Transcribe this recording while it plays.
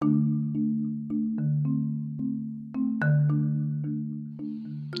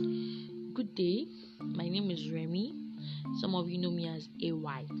day. My name is Remy. Some of you know me as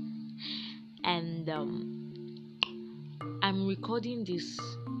AY. And I'm recording this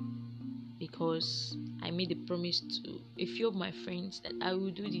because I made a promise to a few of my friends that I will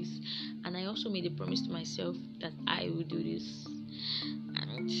do this. And I also made a promise to myself that I will do this.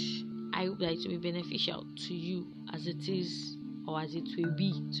 And I hope that it will be beneficial to you as it is or as it will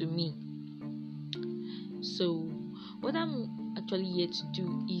be to me. So what I'm actually here to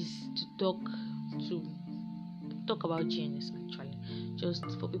do is to talk about GNS, actually, just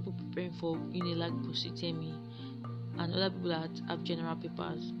for people preparing for Unilag post-UTME and other people that have general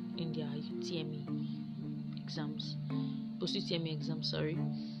papers in their UTME exams, post-UTME exams, sorry.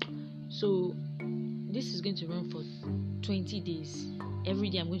 So this is going to run for 20 days. Every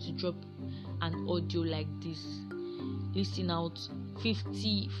day I'm going to drop an audio like this, listing out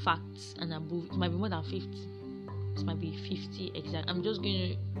 50 facts and above. It might be more than 50. It might be 50 exact. I'm just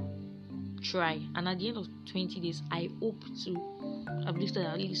going to try, and at the end of 20 days I hope to have listed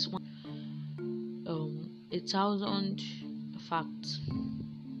at least 1,000 facts.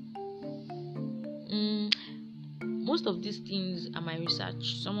 Most of these things are my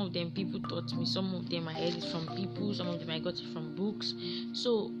research. Some of them people taught me, some of them I heard it from people, some of them I got it from books.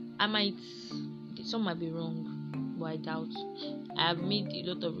 So some might be wrong, but I doubt. I have made a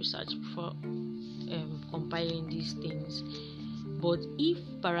lot of research before compiling these things. But if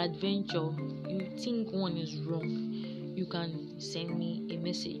peradventure you think one is wrong, you can send me a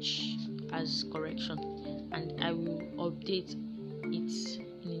message as correction, and I will update it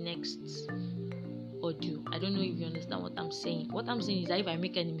in the next audio. I don't know if you understand what I'm saying. What I'm saying is that if I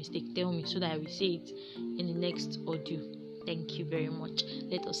make any mistake, tell me so that I will say it in the next audio. Thank you very much.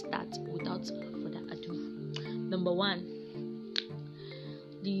 Let us start without further ado. Number 1.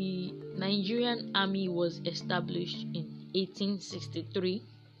 The Nigerian Army was established in 1863.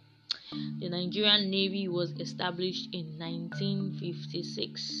 The Nigerian Navy was established in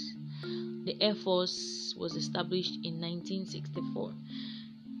 1956. The Air Force was established in 1964.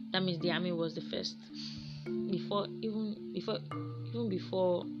 That means the Army was the first. Even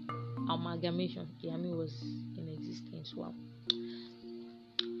before amalgamation, the Army was in existence. Wow.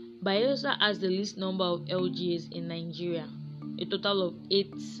 Bayelsa has the least number of LGAs in Nigeria, a total of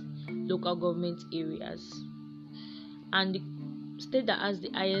 8 local government areas. And the state that has the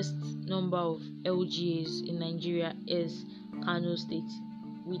highest number of LGAs in Nigeria is Kano State,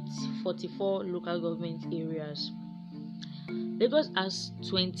 with 44 local government areas. Lagos has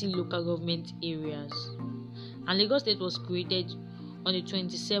 20 local government areas, and Lagos State was created on the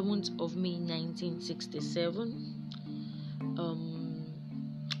 27th of May 1967.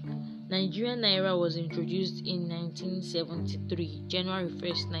 Nigerian Naira was introduced in 1973, January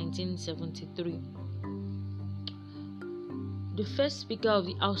 1st, 1973. The first Speaker of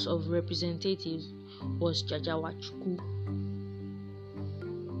the House of Representatives was Jajawa Chukwu.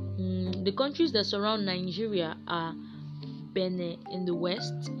 The countries that surround Nigeria are Benin in the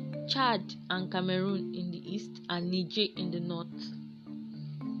west, Chad and Cameroon in the east, and Niger in the north.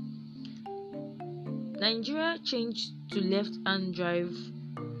 Nigeria changed to left-hand drive,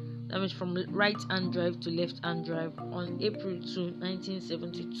 that means from right-hand drive to left-hand drive, on April 2,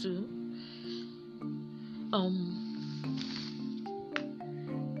 1972.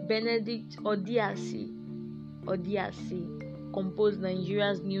 Benedict Odiasi composed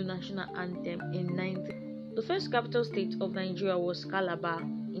Nigeria's new national anthem in 19. The first capital state of Nigeria was Calabar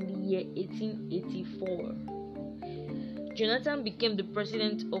in the year 1884. Jonathan became the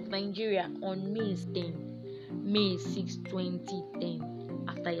president of Nigeria on May 6, 2010,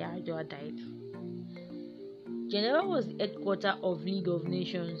 after Yar'Adua died. Geneva was the headquarters of League of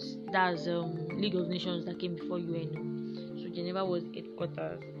Nations. That's League of Nations that came before UN. So Geneva was the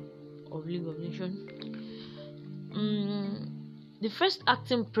headquarters of League of Nations. The first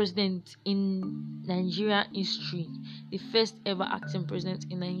acting president in Nigeria history, the first ever acting president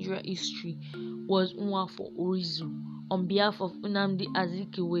in Nigeria history, was Nwafo Orizu on behalf of Nnamdi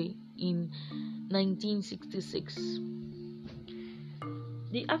Azikiwe in 1966.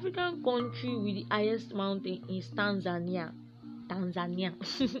 The African country with the highest mountain is Tanzania,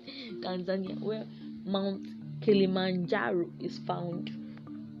 where Mount Kilimanjaro is found.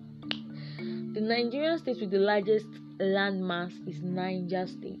 The Nigerian state with the largest landmass is Niger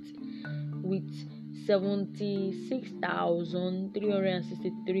State, with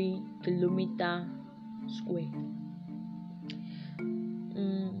 76,363 kilometers square.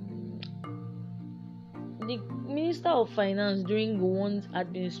 The Minister of Finance during Gowon's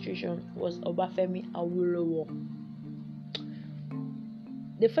administration was Obafemi Awolowo.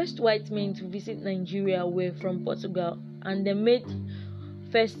 The first white men to visit Nigeria were from Portugal, and they made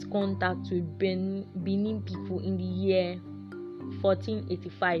first contact with Benin people in the year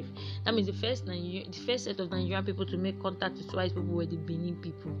 1485. That means the first set of Nigerian people to make contact with white people were the Benin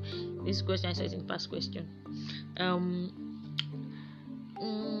people. This question I said in the past question.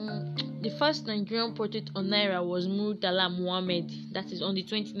 The first Nigerian portrait on Naira was Murtala Muhammad. That is on the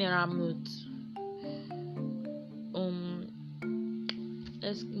 20 Naira note.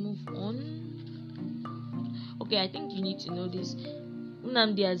 Let's move on. Okay, I think you need to know this.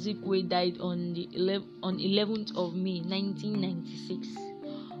 Nnamdi Azikiwe died on 11th of May 1996.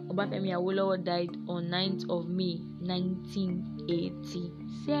 Obafemi Awolowo died on 9th of May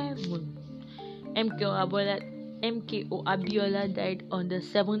 1987. MKO Abiola died on the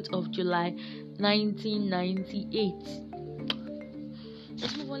 7th of July 1998.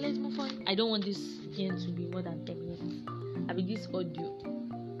 Let's move on. I don't want this game to be more than 10 minutes. I mean this audio.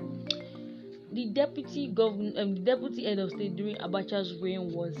 The deputy head of state during Abacha's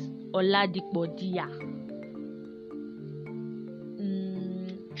reign was Oladipo Dia.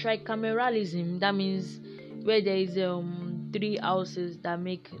 Tricameralism, that means where there is 3 houses that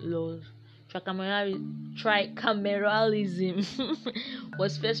make laws. Tricameralism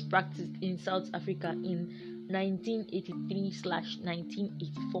was first practiced in South Africa in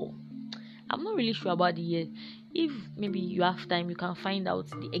 1983/1984. I'm not really sure about the year. If maybe you have time, you can find out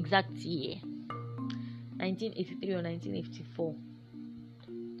the exact year. 1983 or 1984.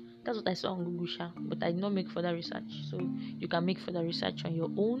 That's what I saw on Google, but I did not make further research. So you can make further research on your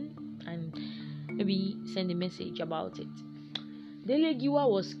own and maybe send a message about it. Dele Giwa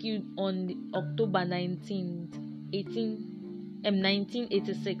was killed on October 19th,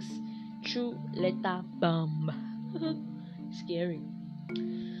 1986 through letter bomb. Scary.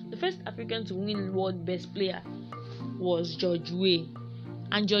 The first African to win World Best Player was George Weah,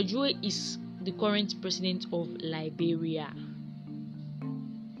 and George Weah is the current president of Liberia.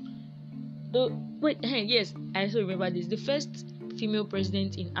 Yes, I also remember this. The first female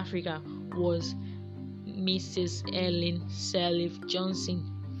president in Africa was Mrs. Ellen Sirleaf Johnson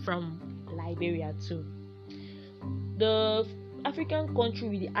from Liberia too. The African country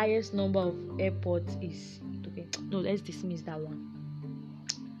with the highest number of airports is let's dismiss that one.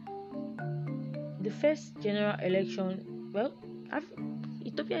 The first general election,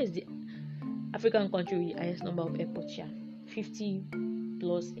 Ethiopia is the African country with the highest number of airports, 50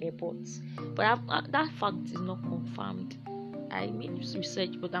 plus airports. But that fact is not confirmed. I made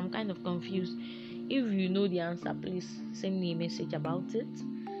research, but I'm kind of confused. If you know the answer, please send me a message about it.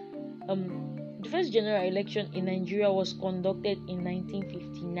 The first general election in Nigeria was conducted in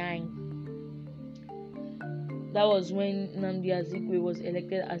 1959. That was when Nnamdi Azikiwe was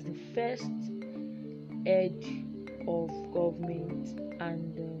elected as the first head of government,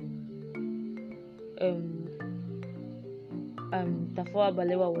 and Tafawa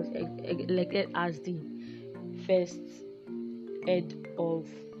Balewa was elected as the first head of.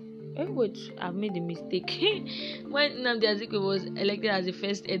 I've made a mistake. When Nnamdi Azikiwe was elected as the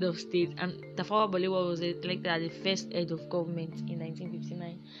first head of state, and Tafawa Balewa was elected as the first head of government in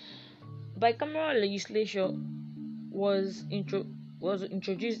 1959. Bicameral legislation was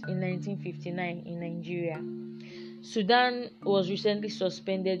introduced in 1959 in Nigeria. Sudan was recently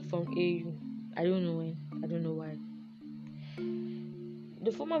suspended from AU. I don't know when. I don't know why.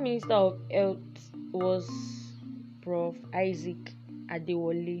 The former Minister of Health was Prof. Isaac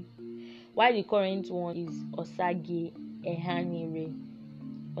Adewale, while the current one is Osage Ehanire.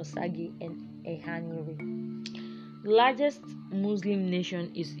 The largest Muslim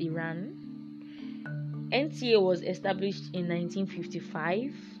nation is Iran. NTA was established in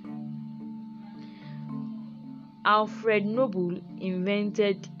 1955. Alfred Nobel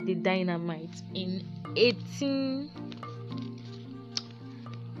invented the dynamite in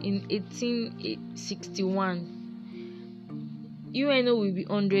 1861. UNO will be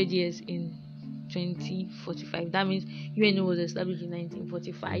 100 years in 2045. That means UNO was established in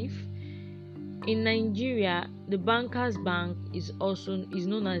 1945. In Nigeria, the Bankers Bank is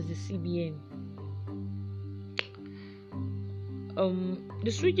known as the CBN.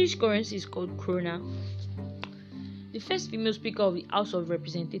 The Swedish currency is called krona. The first female Speaker of the House of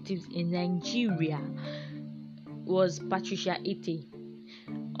Representatives in Nigeria was Patricia Ete,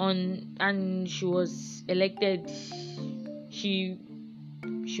 and she was elected. She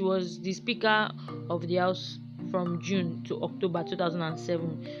was the Speaker of the House from June to October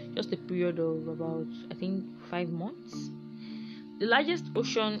 2007, just a period of about 5 months. The largest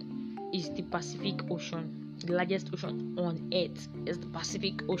ocean is the Pacific Ocean. The largest ocean on Earth is the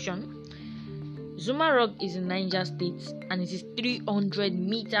Pacific Ocean. Zuma Rock is in Niger State, and it is 300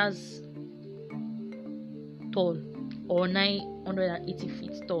 meters tall, or 9 180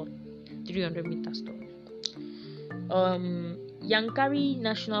 feet tall, 300 meters tall. Yankari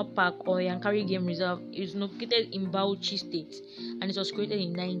National Park or Yankari Game Reserve is located in Bauchi State, and it was created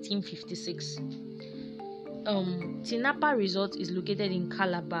in 1956. Tinapa Resort is located in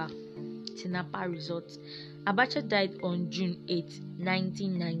Calabar. Tinapa Resort. Abacha died on June 8,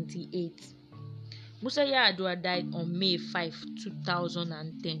 1998. Musa Yar'Adua died on May 5,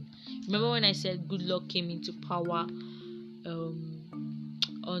 2010. Remember when I said Goodluck came into power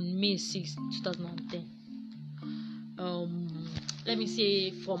on May 6, 2010? Let me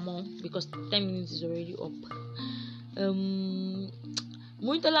say 4 more because 10 minutes is already up.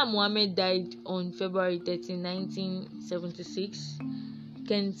 Murtala Muhammad died on February 13, 1976.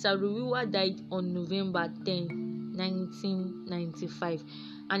 Ken Saro-Wiwa died on November 10, 1995,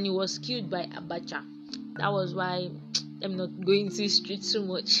 and he was killed by Abacha. That was why I'm not going into history too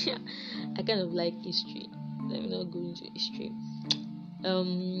much. I kind of like history. Let me not go into history.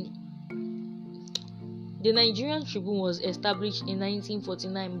 The Nigerian Tribune was established in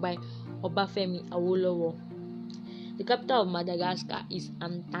 1949 by Obafemi Awolowo. The capital of Madagascar is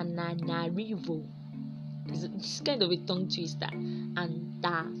Antananarivo. It's kind of a tongue twister.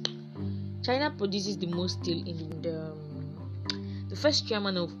 China produces the most steel in the first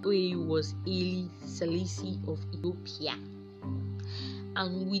chairman of OAU was Haile Selassie of Ethiopia.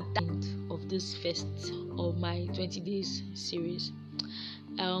 And with the end of this first of my 20 days series,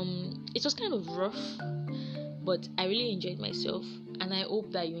 it was kind of rough, but I really enjoyed myself, and I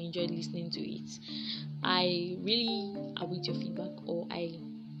hope that you enjoyed listening to it. I really await your feedback, or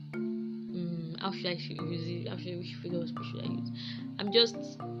how should I use it? Which figure should I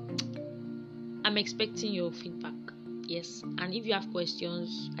use? I'm expecting your feedback. Yes, and if you have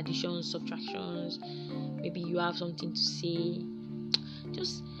questions, additions, subtractions, maybe you have something to say,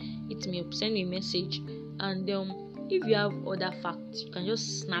 just hit me up, send me a message, and if you have other facts, you can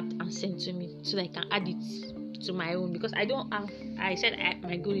just snap and send to me so that I can add it to my own, because I don't have. I said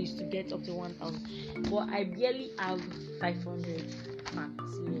my goal is to get up to 1,000, but I barely have 500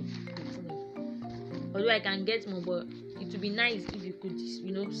 facts here with me. Although I can get more, but it would be nice if you could,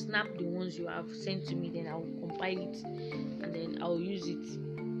 snap the ones you have sent to me. Then I'll compile it and then I'll use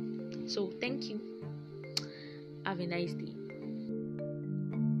it. So thank you. Have a nice day.